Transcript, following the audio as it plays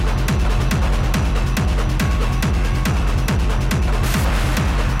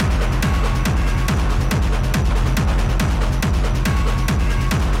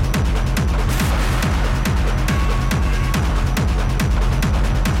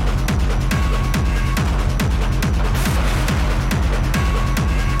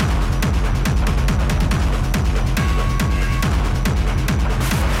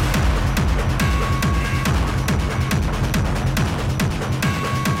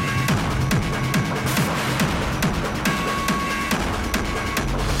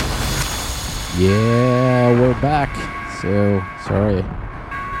back. So sorry.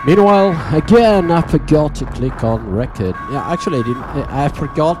 Meanwhile, again, I forgot to click on record. Yeah, actually, I didn't. I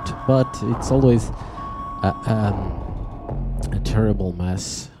forgot, but it's always a terrible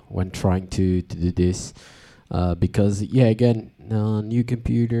mess when trying to do this. Because yeah, again, new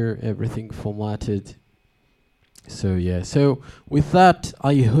computer, everything formatted. So yeah. So with that,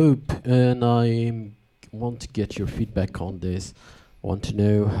 I hope and I want to get your feedback on this. I want to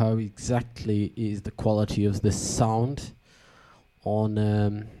know how exactly is the quality of the sound on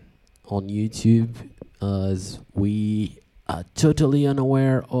YouTube, as we are totally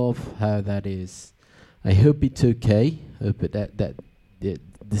unaware of how that is. I hope it's okay. Hope that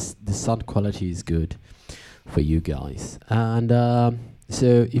the sound quality is good for you guys. And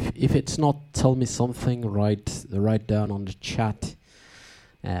so if it's not, tell me something. Write down on the chat.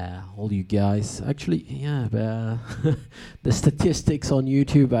 All you guys. Actually, yeah, the statistics on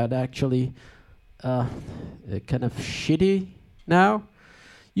YouTube are actually kind of shitty now.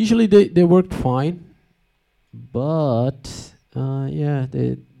 Usually they worked fine, but yeah,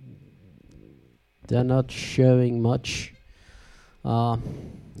 they're not showing much.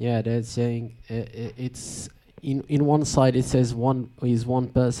 Yeah, they're saying it's in one side it says one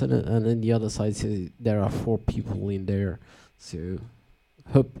person, and in the other side says there are 4 people in there. So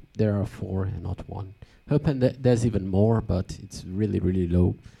hope there are 4 and not 1. Hope and there's even more, but it's really really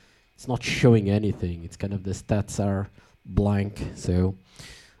low. It's not showing anything. It's kind of the stats are blank. So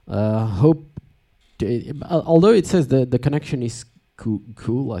hope. Although it says the connection is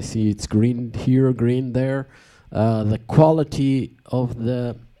cool. I see it's green here, green there. The quality of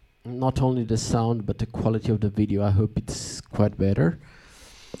the, not only the sound but the quality of the video, I hope it's quite better.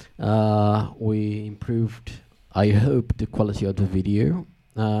 We improved, I hope, the quality of the video.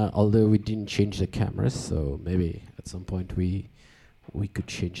 Although we didn't change the cameras, so maybe at some point we could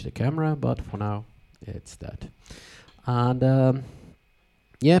change the camera, but for now it's that. And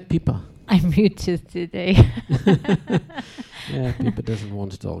yeah, Pippa. I'm muted today. Yeah, Pippa doesn't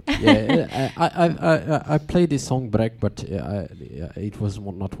want to talk. Yeah, I played this song break, but it was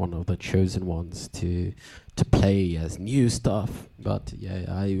not one of the chosen ones to play as new stuff. But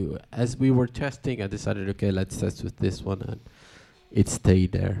yeah, as we were testing, I decided, okay, let's test with this one, and it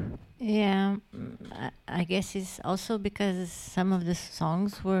stayed there. Yeah, I guess it's also because some of the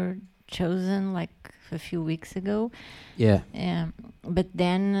songs were chosen like a few weeks ago. Yeah. But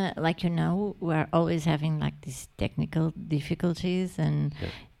then, like, we're always having like these technical difficulties, and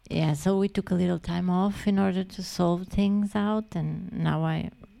so we took a little time off in order to solve things out, and now I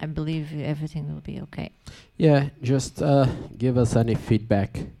believe everything will be okay. Yeah, just give us any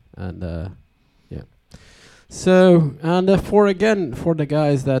feedback, and yeah. So, and for the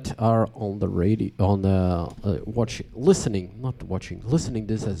guys that are on the radio, on listening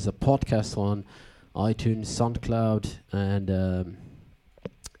this as a podcast on iTunes, SoundCloud, and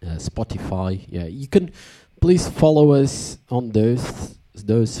Spotify. Yeah, you can please follow us on those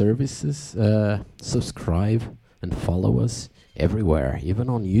services. Subscribe and follow us everywhere, even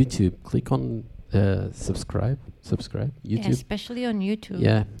on YouTube. Click on subscribe. YouTube. Yeah, especially on YouTube.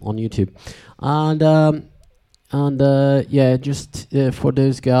 Yeah, on YouTube, and yeah, just for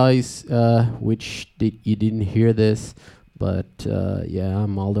those guys which you didn't hear this, but yeah,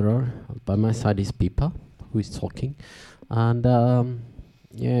 I'm Alderar. By my side is Pippa, who is talking, and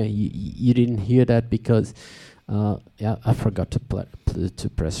yeah, you didn't hear that because yeah, I forgot to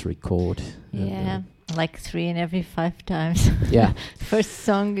press record. Yeah, like 3 in every 5 times. Yeah. First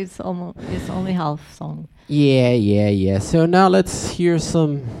song is only half song. Yeah. So now let's hear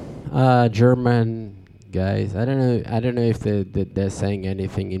some German guys. I don't know if they're saying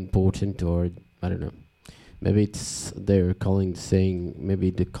anything important, or I don't know. Maybe they're saying maybe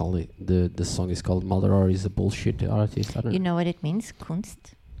the song is called Mother is a bullshit artist. I don't know. You know what it means?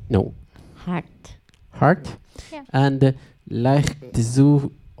 Kunst? No. Heart? Yeah. And leicht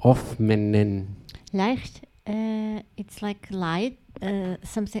zu öffnen. Leicht, it's like light,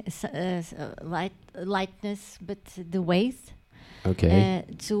 something lightness, but the ways. Okay.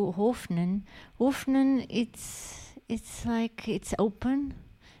 Zu öffnen. Öffnen, it's like it's open.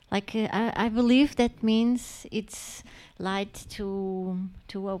 Like I believe that means it's light to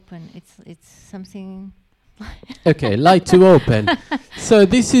open. It's something. Okay, light to open. So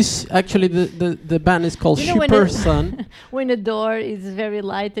this is actually the band is called Schipperson. When a door is very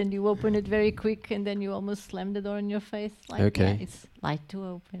light and you open it very quick, and then you almost slam the door in your face. Like, okay. Yeah, it's light to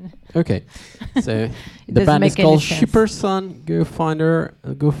open. Okay, so the band is called Schipperson. Go find her.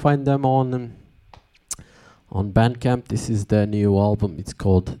 Go find them on Bandcamp. This is their new album. It's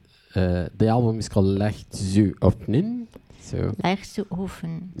called the album is called Leicht zu öffnen. So Leicht zu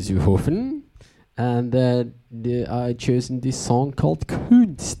öffnen. Zu öffnen. and I chosen this song called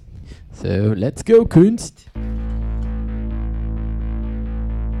Kunst. So let's go, Kunst.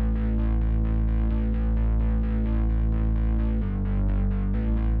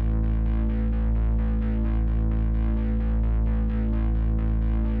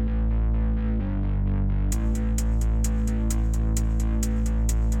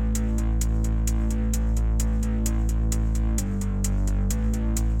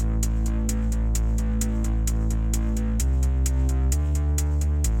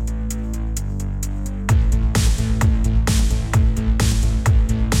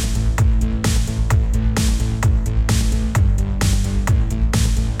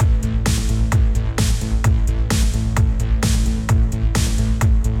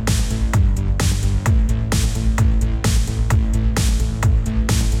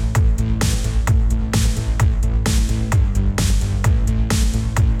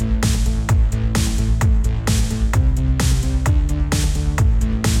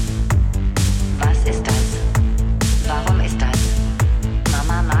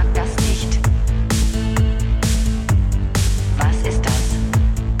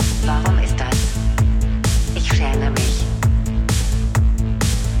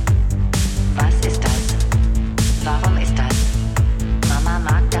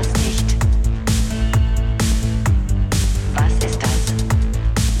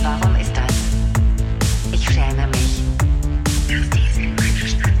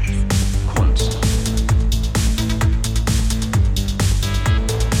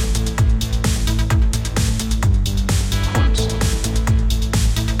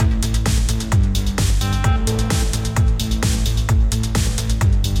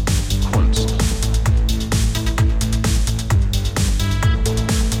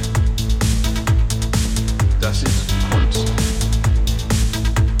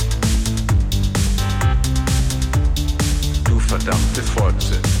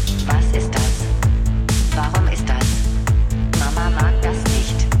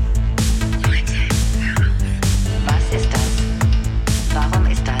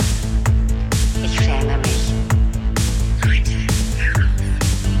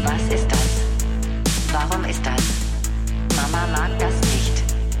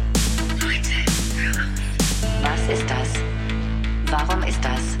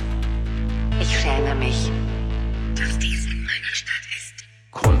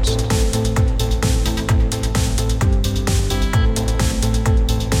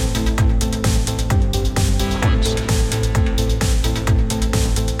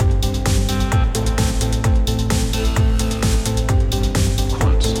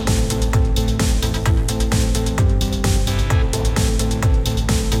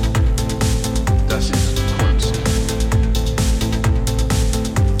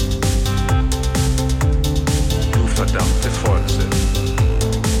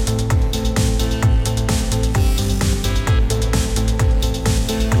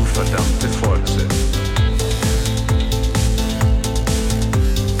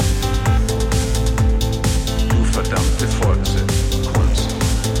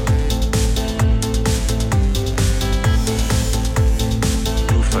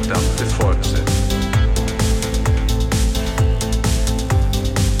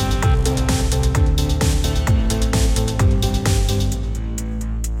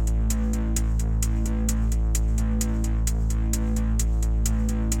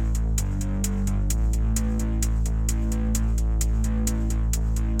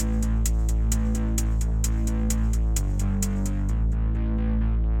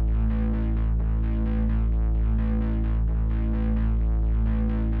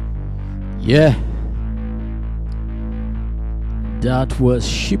 Yeah, that was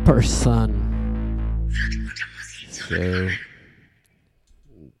Shipperson. So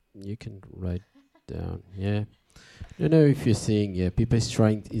you can write down. Yeah, I don't know if you're seeing. Yeah, people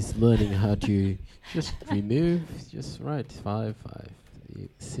is learning how to just remove. Just write 5 5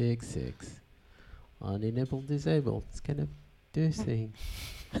 6 6. Unenable, disable. It's kind of this thing.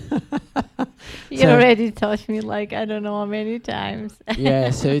 You already taught me like I don't know how many times.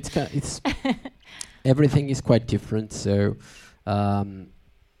 Yeah, so it's everything is quite different. So the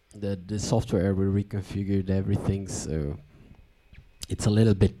software we reconfigured everything, so it's a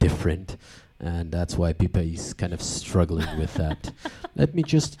little bit different, and that's why Pipa is kind of struggling with that. Let me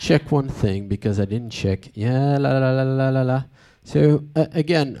just check one thing because I didn't check. Yeah, la la la la la la. So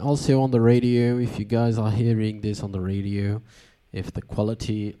again, also on the radio, if you guys are hearing this on the radio, if the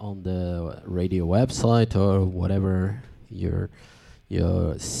quality on the radio website or whatever you're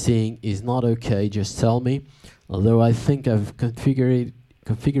seeing is not okay, just tell me. Although I think I've configured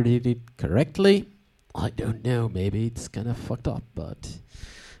configured it correctly. I don't know. Maybe it's kind of fucked up, but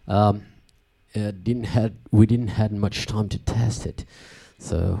we didn't had much time to test it.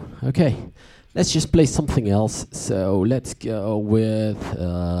 So okay, let's just play something else. So let's go with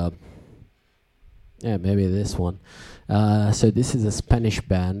maybe this one. So this is a Spanish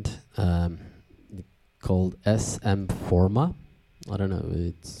band called SM Forma. I don't know.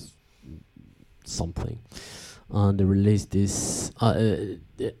 It's something. And they released this.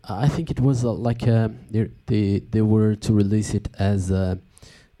 I think it was they were to release it as a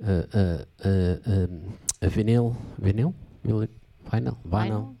vinyl,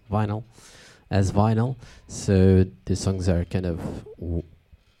 as vinyl. So the songs are kind of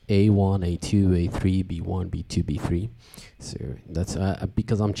A1, A2, A3, B1, B2, B3. So that's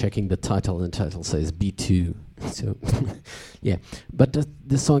because I'm checking the title, and the title says B2. So yeah, but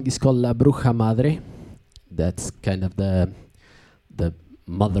the song is called La Bruja Madre. That's kind of the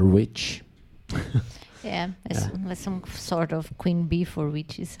mother witch. That's some sort of queen bee for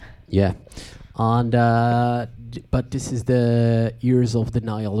witches. Yeah, and but this is the Years of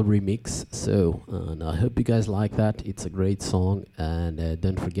Denial remix. So and I hope you guys like that. It's a great song, and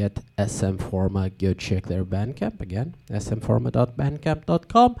don't forget SM Forma. Go check their Bandcamp again,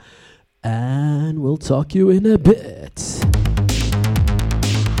 smforma.bandcamp.com, and we'll talk you in a bit.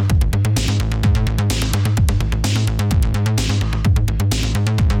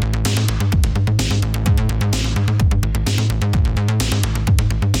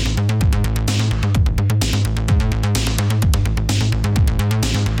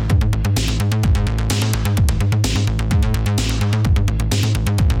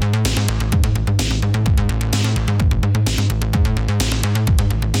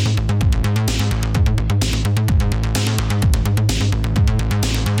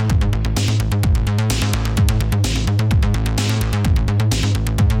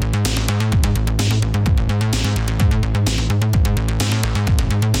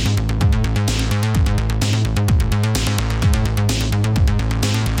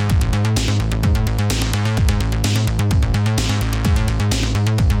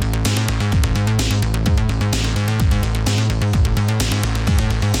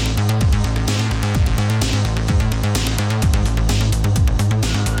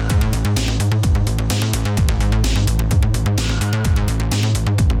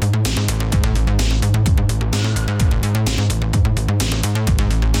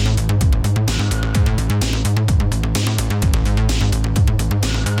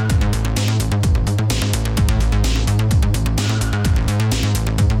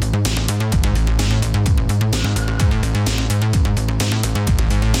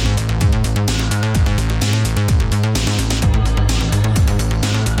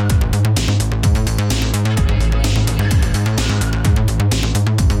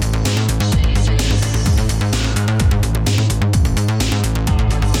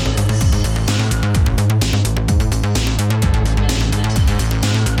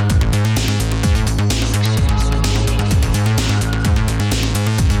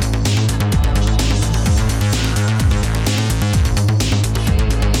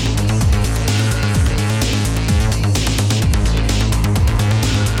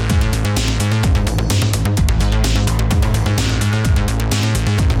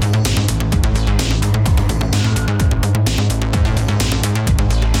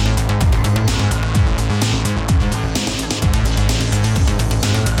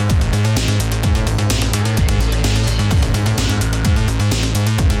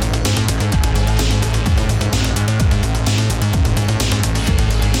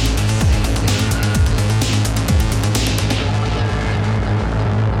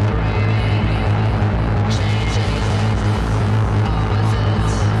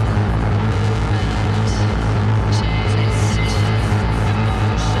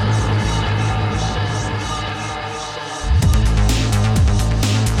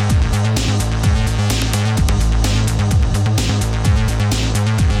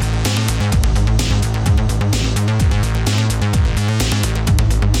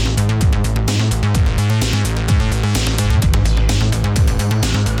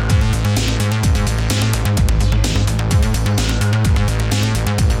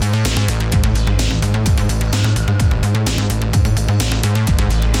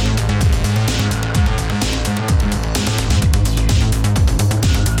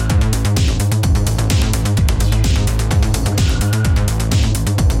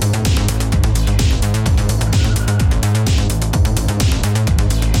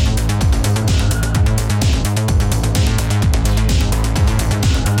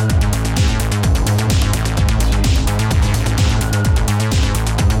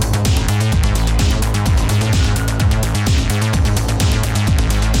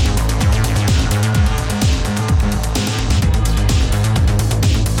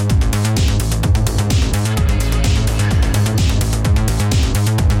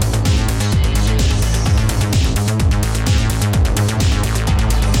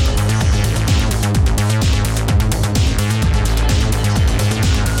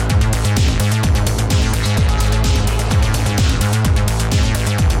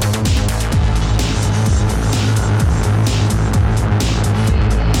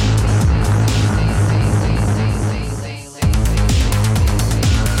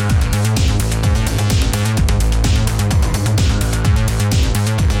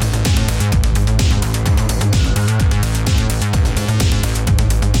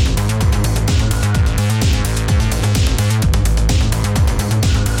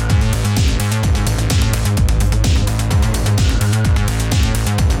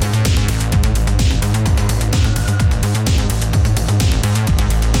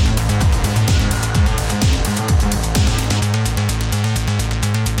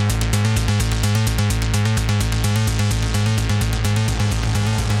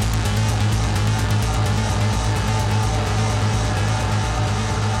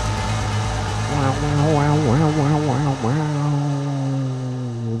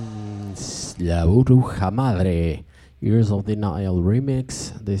 La Bruja Madre, Years of Denial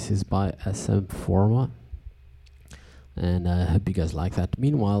remix. This is by SM Forma, and I hope you guys like that.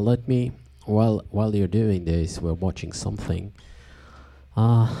 Meanwhile, let me, while you're doing this, we're watching something.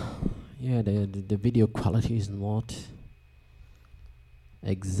 Yeah, the video quality is not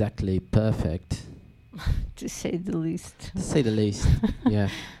exactly perfect, to say the least. to say the least. Yeah.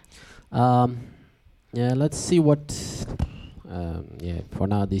 Yeah, let's see what. Yeah, for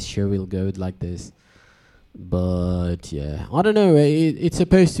now this show will go like this. But yeah, I don't know. It's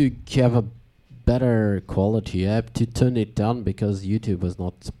supposed to have a better quality. I have to turn it down because YouTube was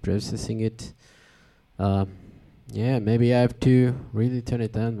not processing it. Yeah, maybe I have to really turn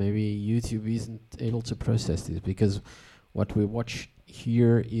it down. Maybe YouTube isn't able to process this because what we watch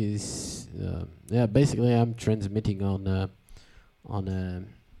here is yeah. Basically, I'm transmitting on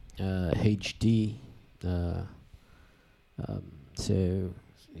HD. So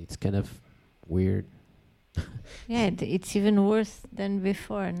it's kind of weird. Yeah, it's even worse than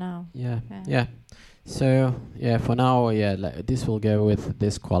before now. Yeah. So yeah, for now, yeah, this will go with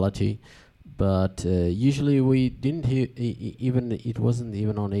this quality. But usually we didn't even. It wasn't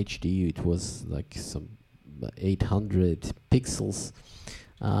even on HD. It was like some 800 pixels,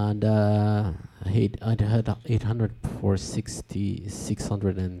 and I had 800 for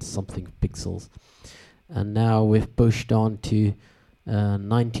 600 and something pixels. And now we've pushed on to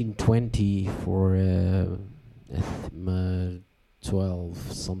 1920 for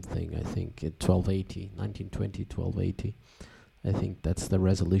 12 something, I think, 1280, 1920, 1280. I think that's the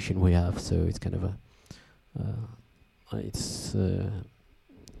resolution we have, so it's kind of a, it's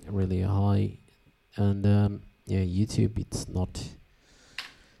really high. And yeah, YouTube,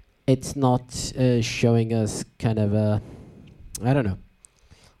 it's not showing us kind of a, I don't know,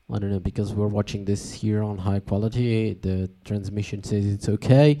 because we're watching this here on high quality. The transmission says it's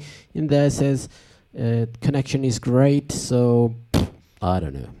okay. In there it says connection is great. So I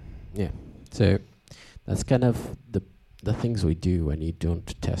don't know. Yeah. So that's kind of the things we do when you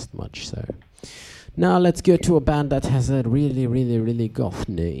don't test much. So now let's go to a band that has a really, really, really goth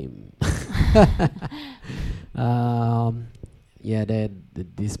name. Yeah,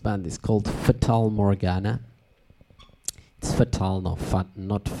 this band is called Fatal Morgana. It's Fatal,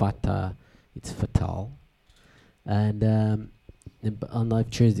 not Fata. It's Fatal, and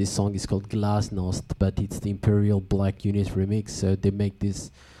I've chosen this song. It's called Glasnost, but it's the Imperial Black Unit remix. So they make this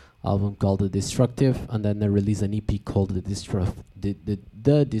album called The Destructive, and then they release an EP called The Destructive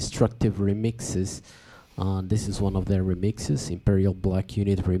Remixes. This is one of their remixes, Imperial Black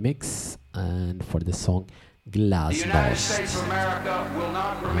Unit remix, and for the song Glasnost. The United States of America will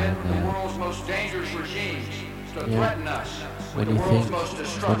not permit the world's most dangerous regimes to threaten us with the world's most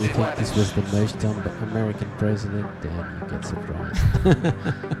destructive weapons. This was the most American president, then you get surprised.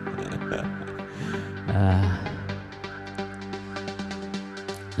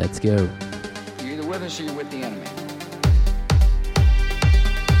 Let's go. You're either with us or you're with the enemy.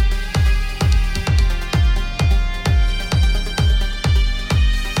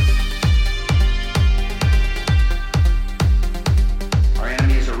 Our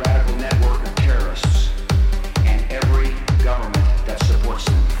enemy is a radical network of terrorists and every government that supports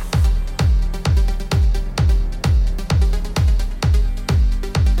them.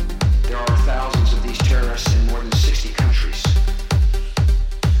 There are thousands of these terrorists in more than 60 countries.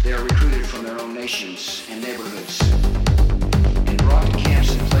 They are recruited from their own nations and neighborhoods.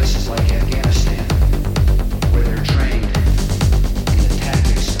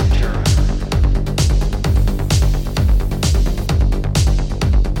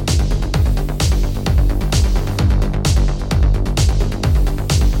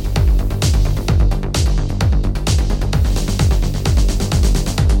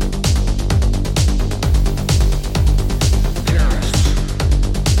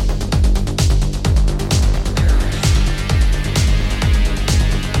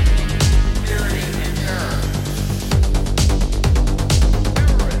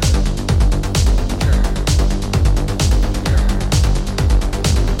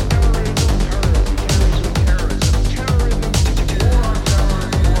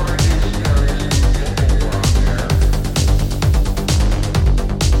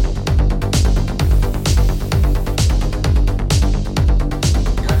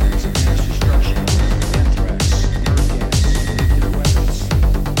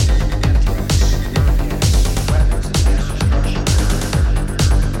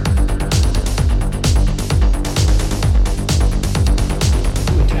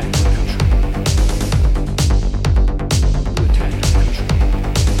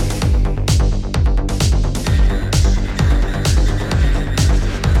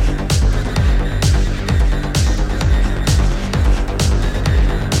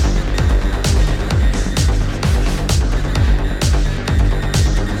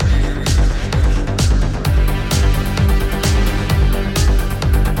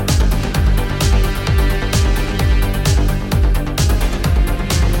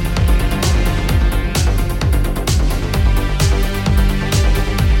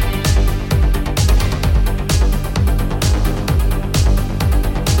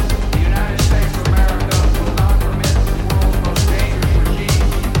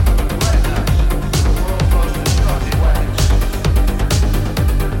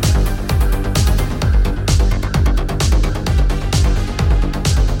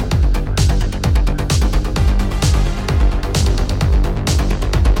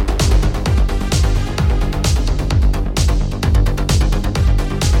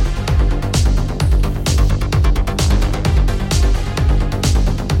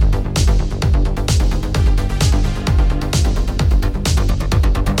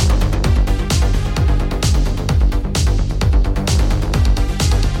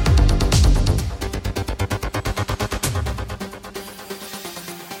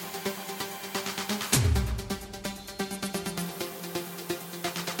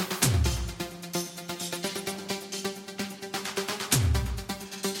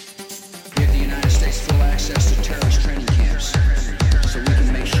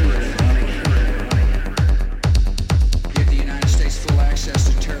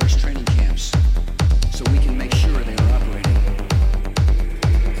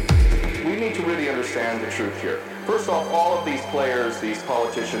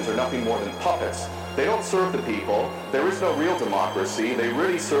 politicians are nothing more than puppets. They don't serve the people. There is no real democracy. They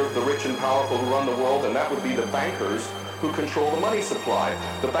really serve the rich and powerful who run the world, and that would be the bankers who control the money supply.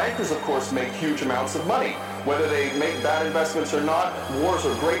 The bankers, of course, make huge amounts of money. Whether they make bad investments or not, wars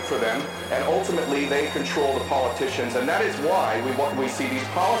are great for them, and ultimately they control the politicians, and that is why we see these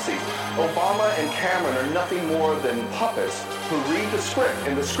policies. Obama and Cameron are nothing more than puppets who read the script,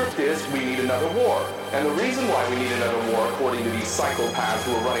 and the script is, we need another war. And the reason why we need another war, according to these psychopaths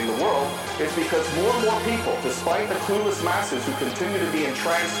who are running the world, is because more and more people, despite the clueless masses who continue to be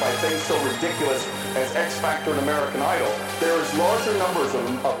entranced by things so ridiculous as X Factor and American Idol, there is larger numbers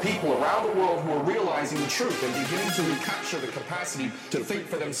of people around the world who are realizing the truth and beginning to recapture the capacity to think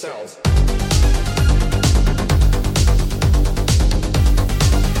for themselves.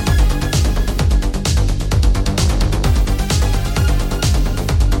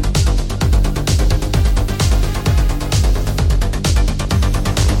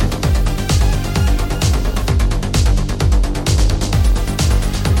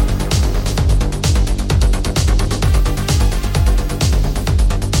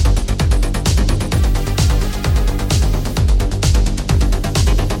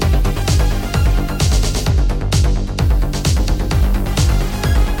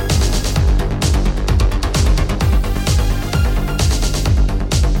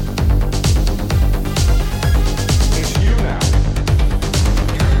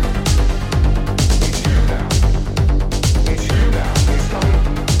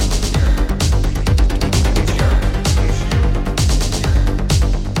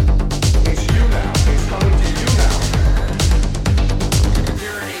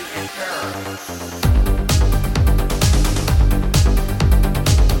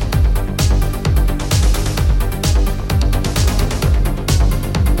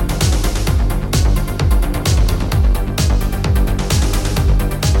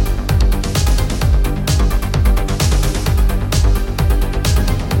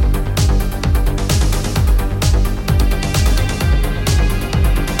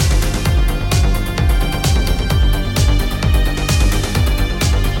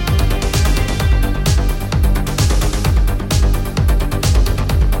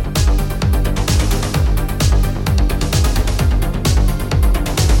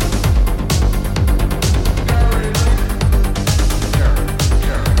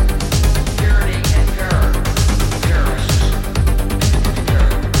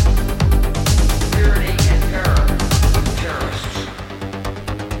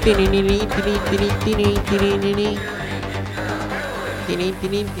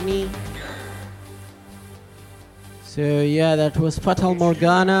 So yeah, that was Fatal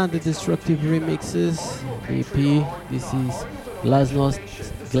Morgana, the Destructive Remixes EP. This is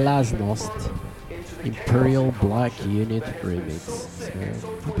Glasnost Imperial Black Unit Remix. So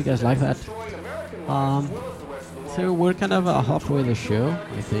hope you guys like that. So we're kind of halfway the show,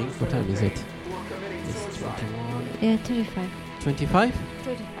 I think. What time is it? It's 21. Yeah, 35. 25?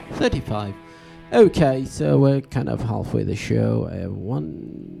 35. 35. Okay, so we're kind of halfway the show. I have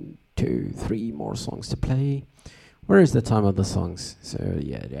 1, 2, 3 more songs to play. Where is the time of the songs? So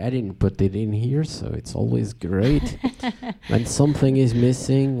yeah, I didn't put it in here, so it's always great when something is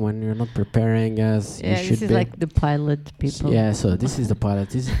missing, when you're not preparing as you should be. Yeah, this is like the pilot, people. Yeah, so this is the pilot.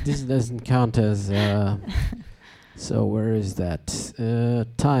 This doesn't count as... so where is that?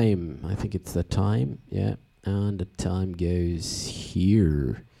 Time. I think it's the time, yeah. And the time goes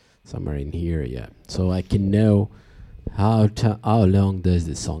here. Somewhere in here, yeah. So I can know how long does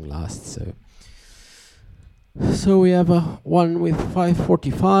the song last, So we have one with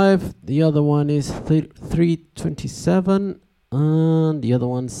 5:45, the other one is 3:27, and the other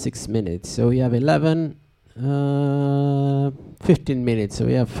one 6 minutes. So we have 15 minutes. So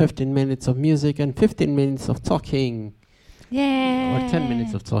we have 15 minutes of music and 15 minutes of talking. Yeah. Or 10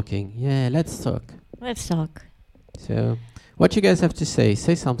 minutes of talking. Yeah, let's talk. Let's talk. So, what you guys have to say?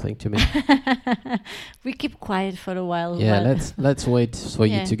 Say something to me. We keep quiet for a while. Yeah, let's wait for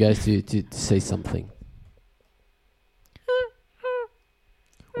you two guys to say something.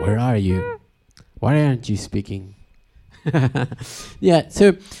 Where are you? Why aren't you speaking? Yeah,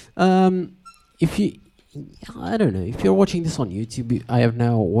 so if you, I don't know, if you're watching this on YouTube, I have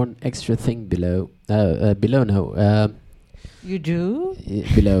now one extra thing below. You do?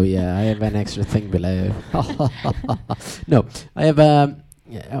 Below, yeah, I have an extra thing below. No, I have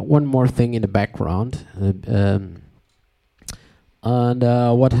one more thing in the background. And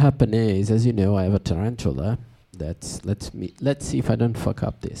what happened is, as you know, I have a tarantula. Let's see if I don't fuck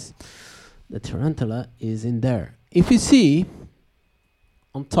up this. The tarantula is in there. If you see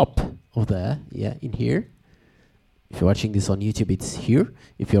on top of there, yeah, in here, if you're watching this on YouTube, it's here.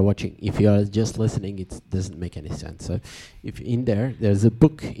 If you are just listening, it doesn't make any sense. So, if in there's a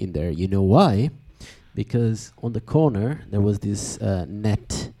book in there. You know why? Because on the corner there was this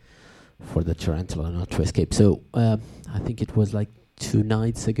net for the tarantula not to escape. So I think it was like 3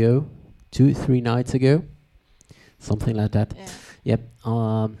 nights ago, something like that. Yeah. Yep.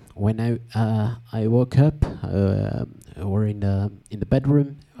 When I woke up, or in the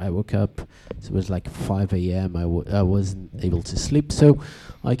bedroom, I woke up. So it was like 5 a.m. I wasn't able to sleep, so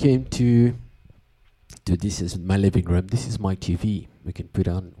I came to this is my living room. This is my TV. We can put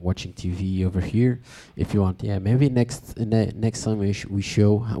on watching TV over here if you want. Yeah, maybe next time we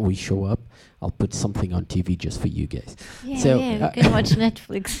show up, I'll put something on TV just for you guys. Yeah, So, we can watch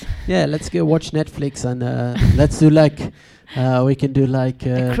Netflix. Yeah, let's go watch Netflix and let's do like we can do like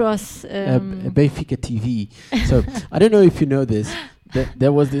Across. Benfica TV. So I don't know if you know this.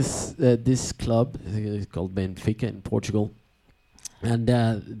 There was this club called Benfica in Portugal, and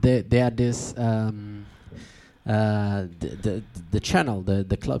they had this the channel,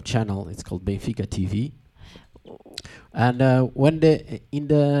 the club channel. It's called Benfica TV, and when they in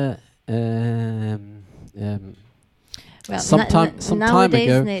the Well, some time nowadays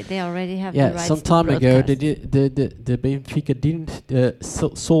ago, they already have yeah, the rights some to time ago, broadcast. the Benfica didn't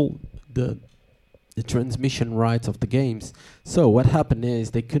sold the transmission rights of the games. So what happened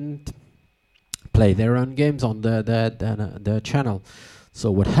is they couldn't play their own games on the channel. So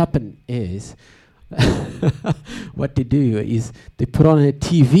what happened is what they do is they put on a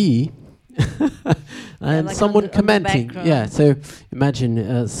TV and like someone on the commenting. background. Yeah, so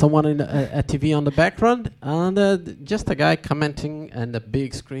imagine someone in a TV on the background and just a guy commenting and a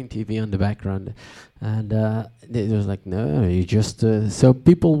big screen TV on the background. And it was like, no, you just... so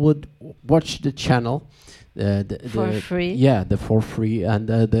people would watch the channel. For free? Yeah, for free. And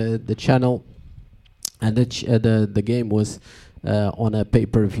the channel and the game was on a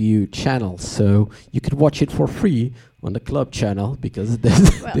pay-per-view channel. So you could watch it for free on the club channel because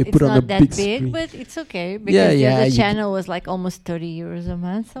Well, they it's put on a not that big big, screen. but it's okay because the other channel was like almost 30 euros a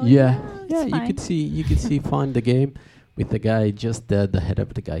month. So Yeah, it's you fine. could see find the game with the guy, just the head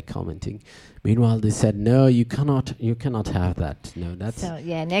of the guy commenting. Meanwhile, they said no, you cannot have that. No, that's So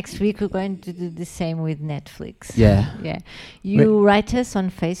yeah, next week we're going to do the same with Netflix. yeah. Yeah, you write us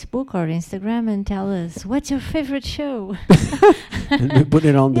on Facebook or Instagram and tell us what's your favorite show. And we put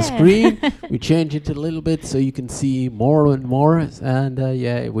it on the Yeah. screen. We change it a little bit so you can see more and more. And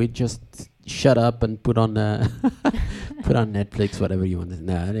yeah, we just shut up and put on put on Netflix, whatever you want.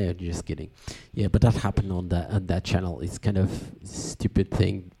 No, just kidding. Yeah, but that happened on that channel. It's kind of stupid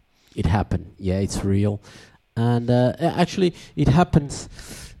thing. It happened. Yeah, it's real. And actually, it happens.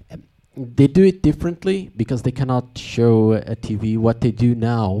 They do it differently because they cannot show a TV. What they do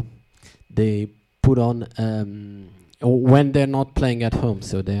now, they put on when they're not playing at home.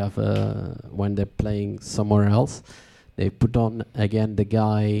 So they have when they're playing somewhere else, they put on again the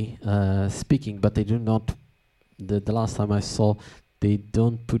guy speaking, but they do not. The last time I saw, they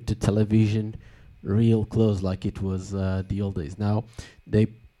don't put the television real close like it was the old days. Now they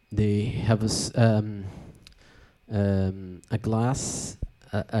have a glass,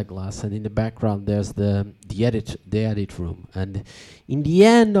 and in the background there's the edit room, and in the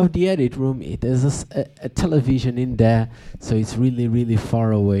end of the edit room there's a television in there, so it's really really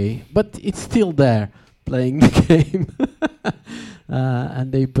far away, but it's still there playing the game.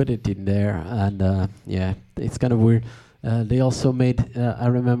 And they put it in there, and yeah, it's kind of weird. They also made I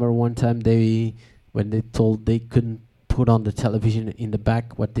remember one time when they told they couldn't put on the television in the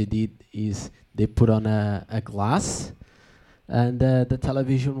back, what they did is they put on a glass, and the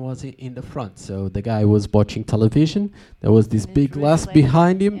television was in the front. So the guy was watching television. There was this And big it glass reflected,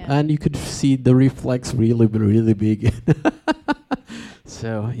 behind him, yeah. and you could see the reflex really, really big.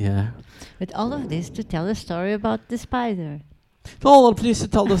 So yeah. But all of this to tell a story about the spider. Oh, please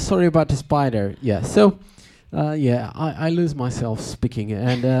tell the story about the spider. Yeah. So. Yeah, I lose myself speaking,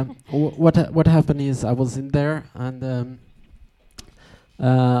 and what happened is I was in there, and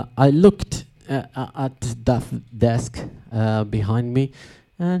I looked at that desk behind me,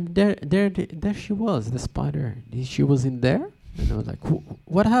 and there she was, the spider. She was in there, and I was like,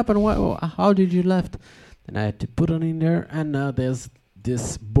 "What happened? How did you left?" And I had to put it in there, and there's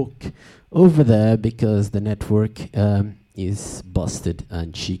this book over there because the network is busted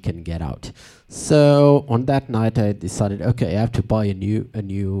and she can get out. So on that night I decided, okay, I have to buy a new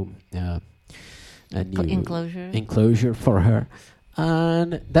enclosure for her,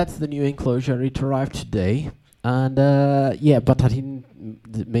 and that's the new enclosure. It arrived today, and yeah, but I didn't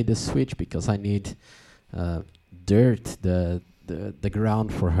made the switch because I need dirt, the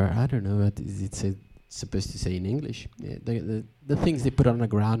ground for her. I don't know what is it. supposed to say in English. The things they put on the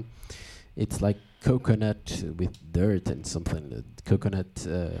ground, it's like coconut with dirt and something. Coconut.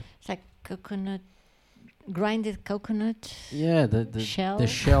 It's like coconut, grinded coconut. Yeah, the shell. The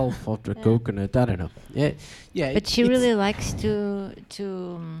shelf of the coconut. I don't know. Yeah. But she really likes to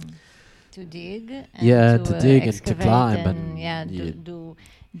dig. And to dig and to excavate climb and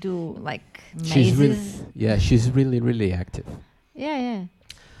do like mazes. She's really active. Yeah.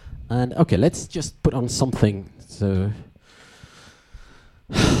 And okay, let's just put on something. So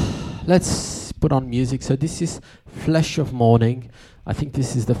let's put on music. So this is Flesh of Morning. I think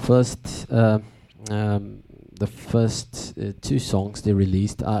this is the first two songs they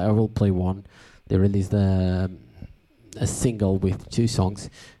released. I will play one. They released a single with two songs,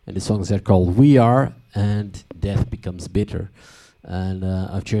 and the songs are called We Are and Death Becomes Bitter. And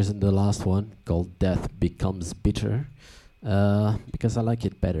I've chosen the last one called Death Becomes Bitter because I like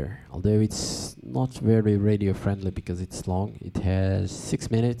it better. Although it's not very radio friendly because it's long. It has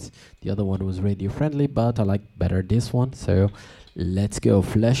 6 minutes. The other one was radio friendly, but I like better this one. So let's go.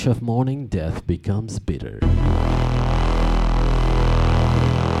 Flesh of Morning, Death Becomes Bitter.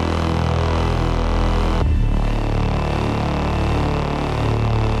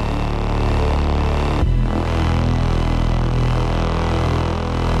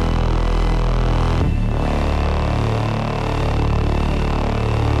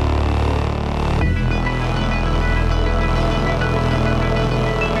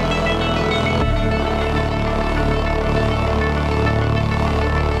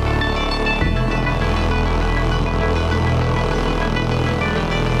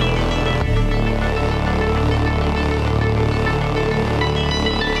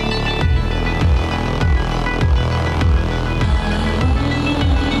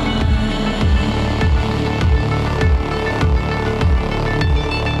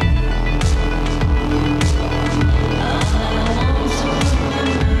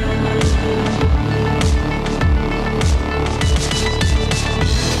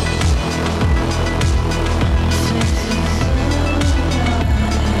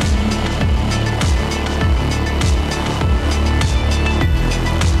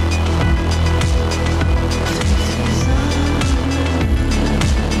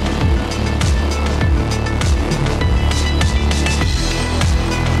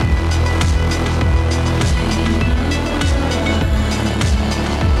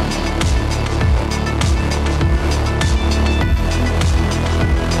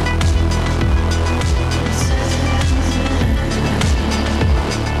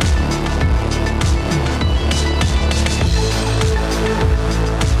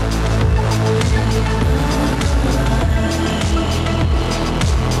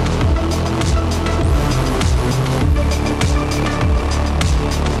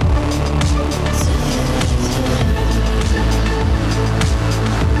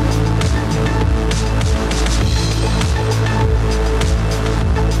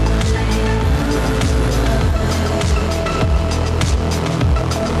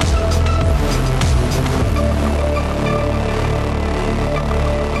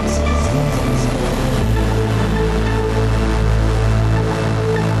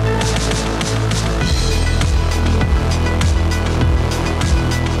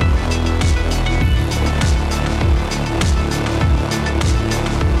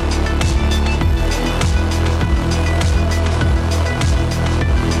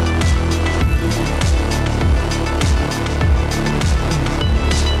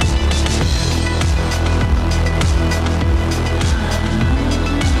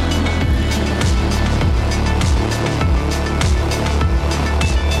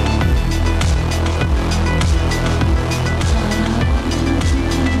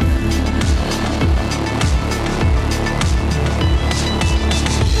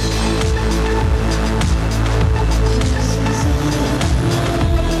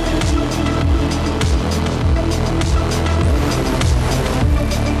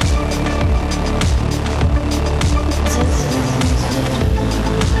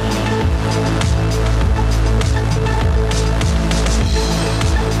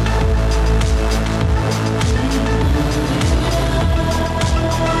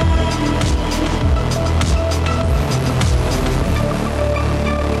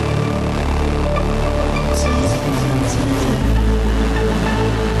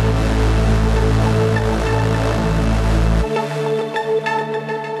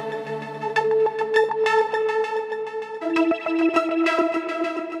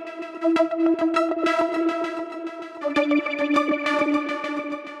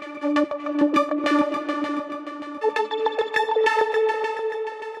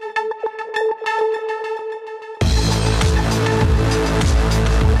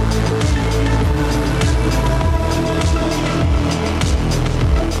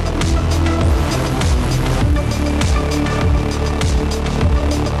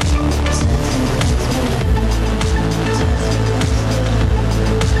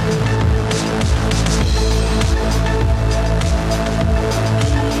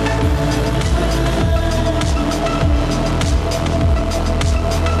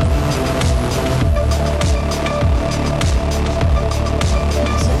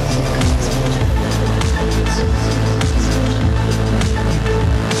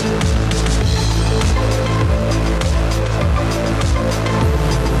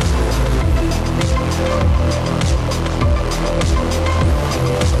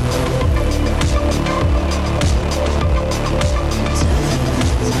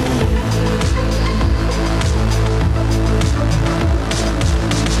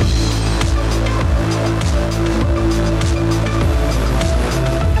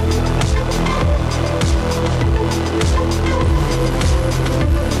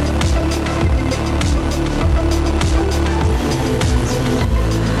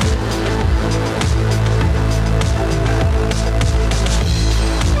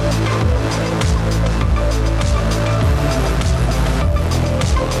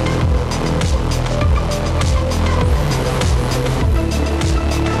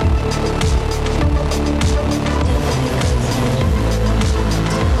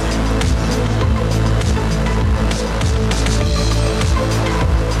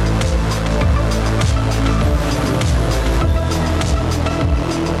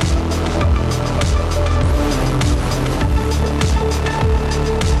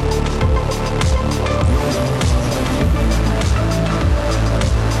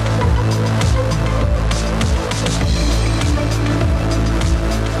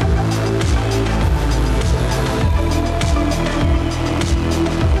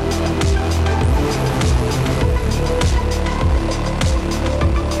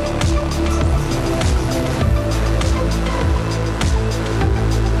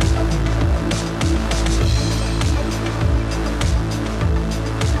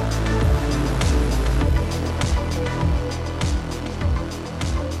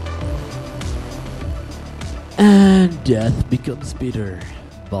 Death Becomes Bitter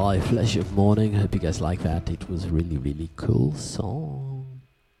by Flesh of Morning. Hope you guys like that. It was really, really cool song.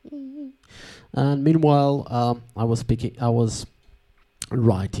 And meanwhile, I was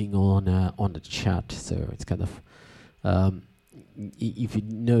writing on the chat, so it's kind of if you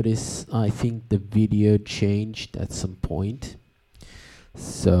notice, I think the video changed at some point.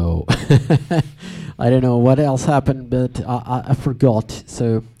 So I don't know what else happened, but I forgot.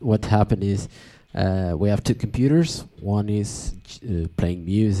 So what happened is we have two computers. One is playing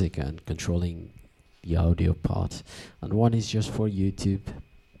music and controlling the audio part, and one is just for YouTube.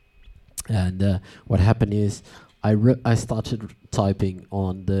 And what happened is I started typing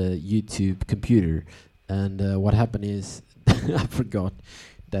on the YouTube computer, and what happened is I forgot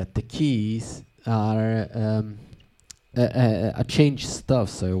that the keys are I changed stuff.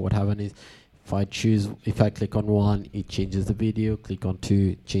 So what happened is if I click on one, it changes the video. Click on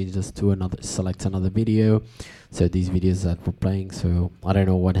two, changes to another, select another video. So these videos that we're playing. So I don't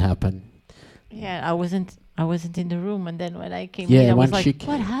know what happened. Yeah, I wasn't in the room, and then when I came in, I was like,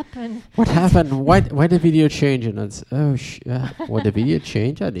 "What happened? What happened? Why the video changed?" And it's what the video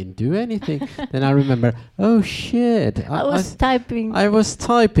changed? I didn't do anything. Then I remember, oh shit! I was typing. I was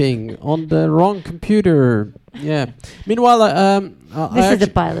typing on the wrong computer. Yeah. Meanwhile, this is the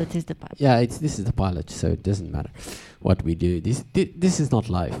pilot. Yeah, this is the pilot, so it doesn't matter what we do. This is not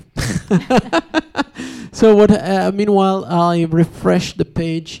live. So meanwhile, I refreshed the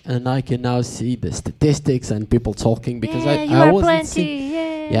page and I can now see the statistics and people talking because I wasn't seeing.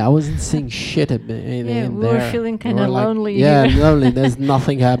 Yeah, I wasn't seeing shit at anything in there. We were feeling kind of lonely. Yeah, lonely. There's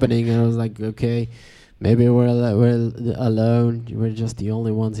nothing happening, and I was like, okay, maybe we're alone. We're just the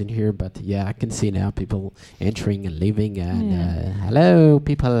only ones in here. But yeah, I can see now people entering and leaving. And hello,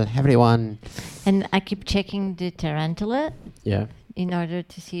 people, everyone. And I keep checking the tarantula. Yeah. In order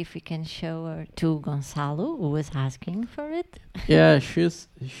to see if we can show her to Gonçalo, who was asking for it. Yeah, she's.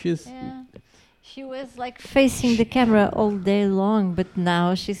 Yeah. She was like facing the camera all day long, but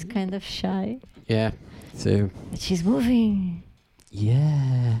now she's kind of shy. Yeah. So. But she's moving.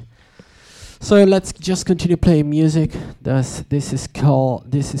 Yeah. So let's just continue playing music. This is called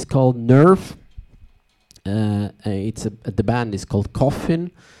Nerve. The band is called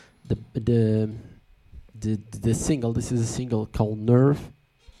Coffin. The single. This is a single called Nerve.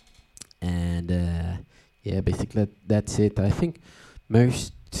 And basically that's it. I think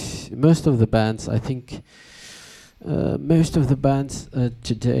most of the bands. I think most of the bands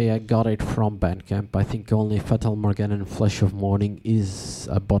today I got it from Bandcamp. I think only Fatal Morgana and Flesh of Morning is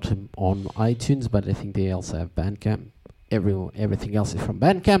I bought them on iTunes, but I think they also have Bandcamp. Everything else is from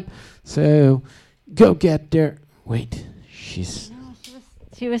Bandcamp. So go get there. Wait, she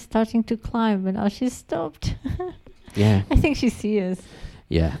was starting to climb, but now she stopped. Yeah, I think she sees us.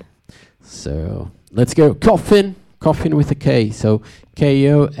 Yeah. So let's go. Coffin with a K. So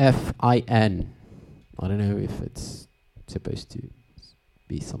Kofin. I don't know if it's supposed to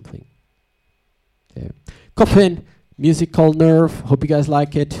be something. Yeah. Coffin, music called Nerve. Hope you guys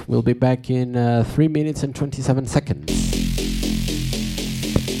like it. We'll be back in 3 minutes and 27 seconds.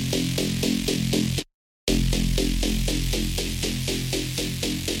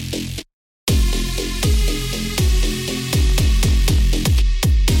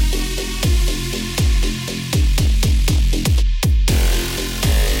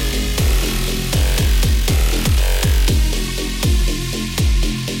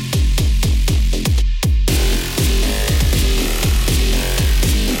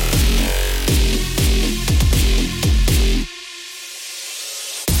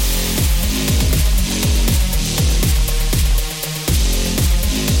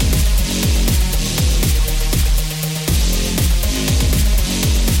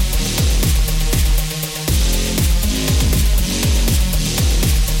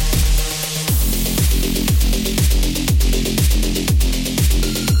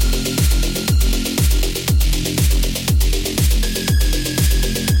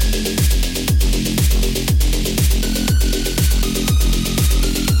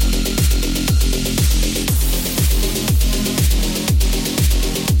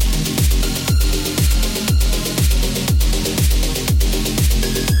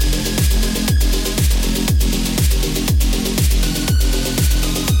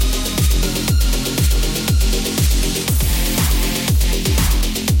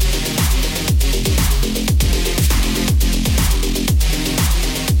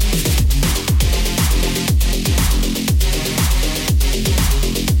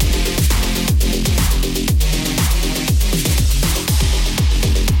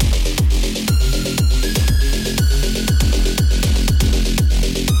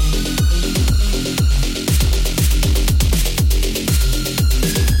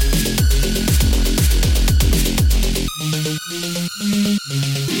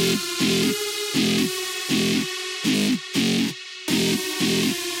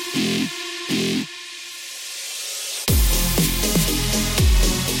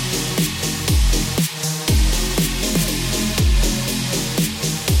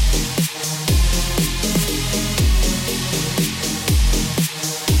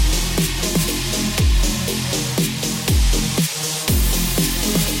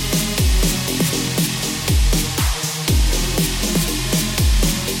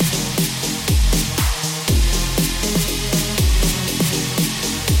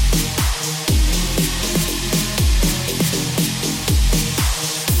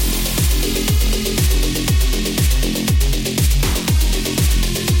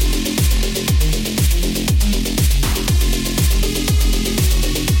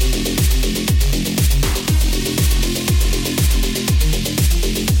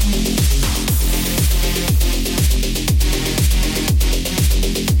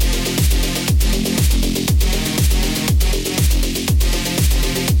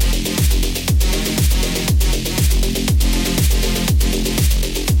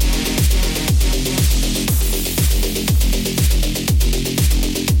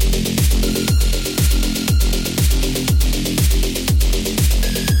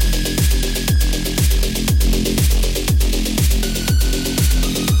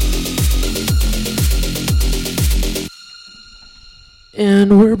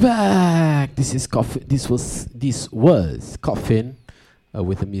 And we're back. This is Coffin. This was Coffin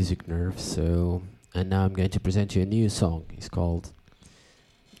with the Music Nerve. So, and now I'm going to present you a new song. It's called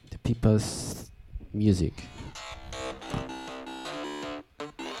 "The Pipa's Music."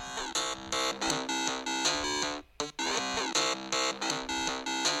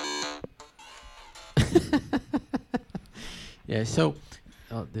 Yeah. So,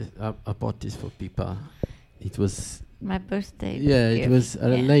 I bought this for Pipa. It was my birthday. Yeah, gift. it was a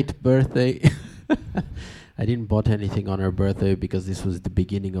late birthday. I didn't bought anything on her birthday because this was the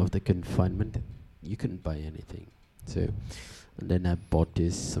beginning of the confinement. You couldn't buy anything. So, and then I bought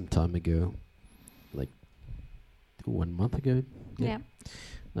this some time ago, like 1 month ago. Yeah.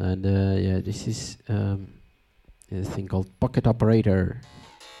 And yeah, this is a thing called Pocket Operator.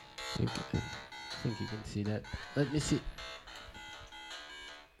 I think you can see that. Let me see.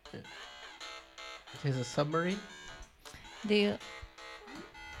 Yeah. It has a submarine. Do you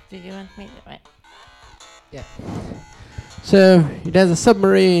want me to write? Yeah. So it has a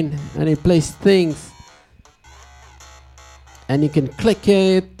submarine and it plays things, and you can click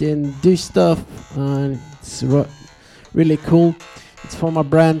it and do stuff, and it's really cool. It's from a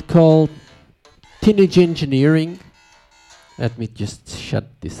brand called Teenage Engineering. Let me just shut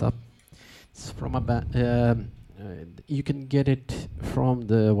this up. It's from a you can get it from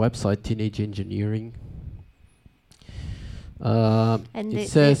the website Teenage Engineering. And it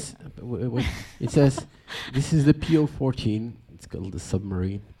says it says this is the PO-14. It's called the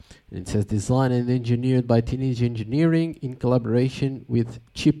submarine. And it says designed and engineered by Teenage Engineering in collaboration with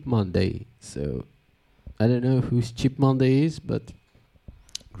Chip Monday. So I don't know who Chip Monday is, but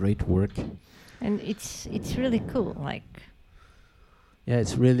great work. And it's really cool. Like, yeah,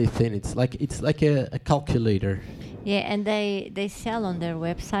 it's really thin. It's like a calculator. yeah, and they sell on their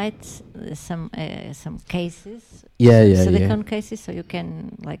websites some cases. Yeah, silicone cases, so you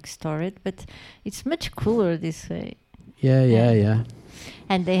can like store it. But it's much cooler this way. Yeah.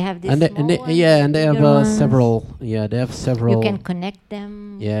 And they have this. And they have several. Yeah, they have several. You can connect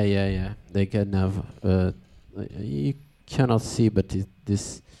them. Yeah. They can have. You cannot see, but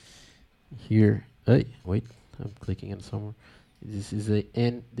this here. Wait, I'm clicking on somewhere. This is an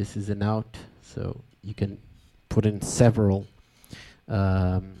in. This is an out. So you can put in several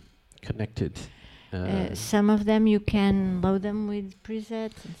connected. Some of them you can load them with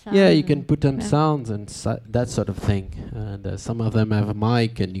presets. And yeah, you can put on sounds and that sort of thing. And some of them have a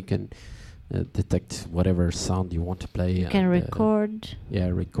mic, and you can detect whatever sound you want to play. You can record.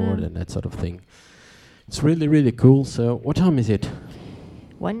 Record and that sort of thing. It's really, really cool. So, what time is it?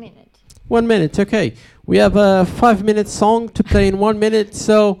 1 minute. 1 minute. Okay, we have a 5-minute song to play in 1 minute.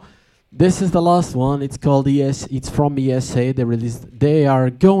 So. This is the last one. It's called ES. It's from ESA. They are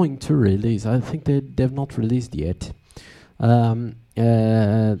going to release. I think they've not released yet. An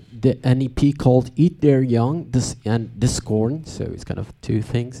EP called "Eat Their Young" and "Discorn." So it's kind of two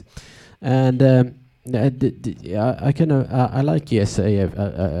things. And I like ESA. I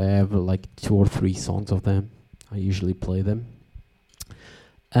have like 2 or 3 songs of them. I usually play them.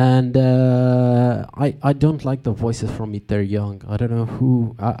 And I don't like the voices from Eat Their Young. I don't know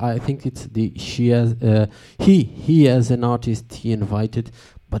who. I think it's he as an artist he invited,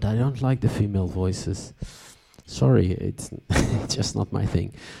 but I don't like the female voices. Sorry, it's just not my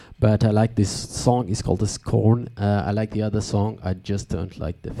thing. But I like this song. It's called the Scorn. I like the other song. I just don't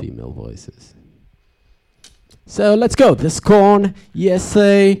like the female voices. So let's go. The Scorn. Yes,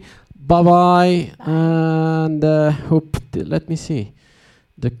 bye bye. And let me see.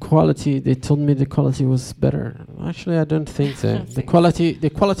 The quality. They told me the quality was better. Actually, I don't think so. The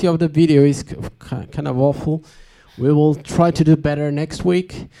quality of the video is kind of awful. We will try to do better next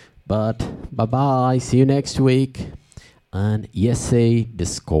week. But bye bye. See you next week. And yes, the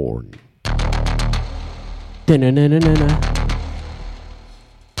Scorn. From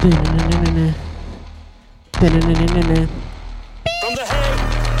the head,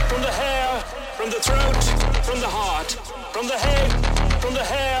 from the hair, from the throat, from the heart. From the head, from the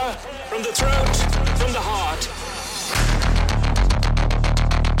hair, from the throat, from the heart.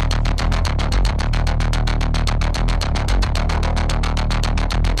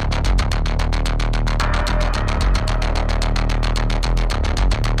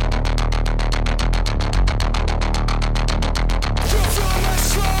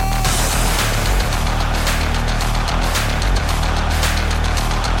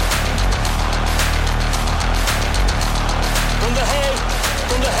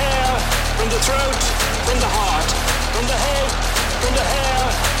 From the throat, from the heart, from the head, from the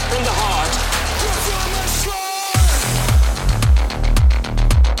hair, from the heart.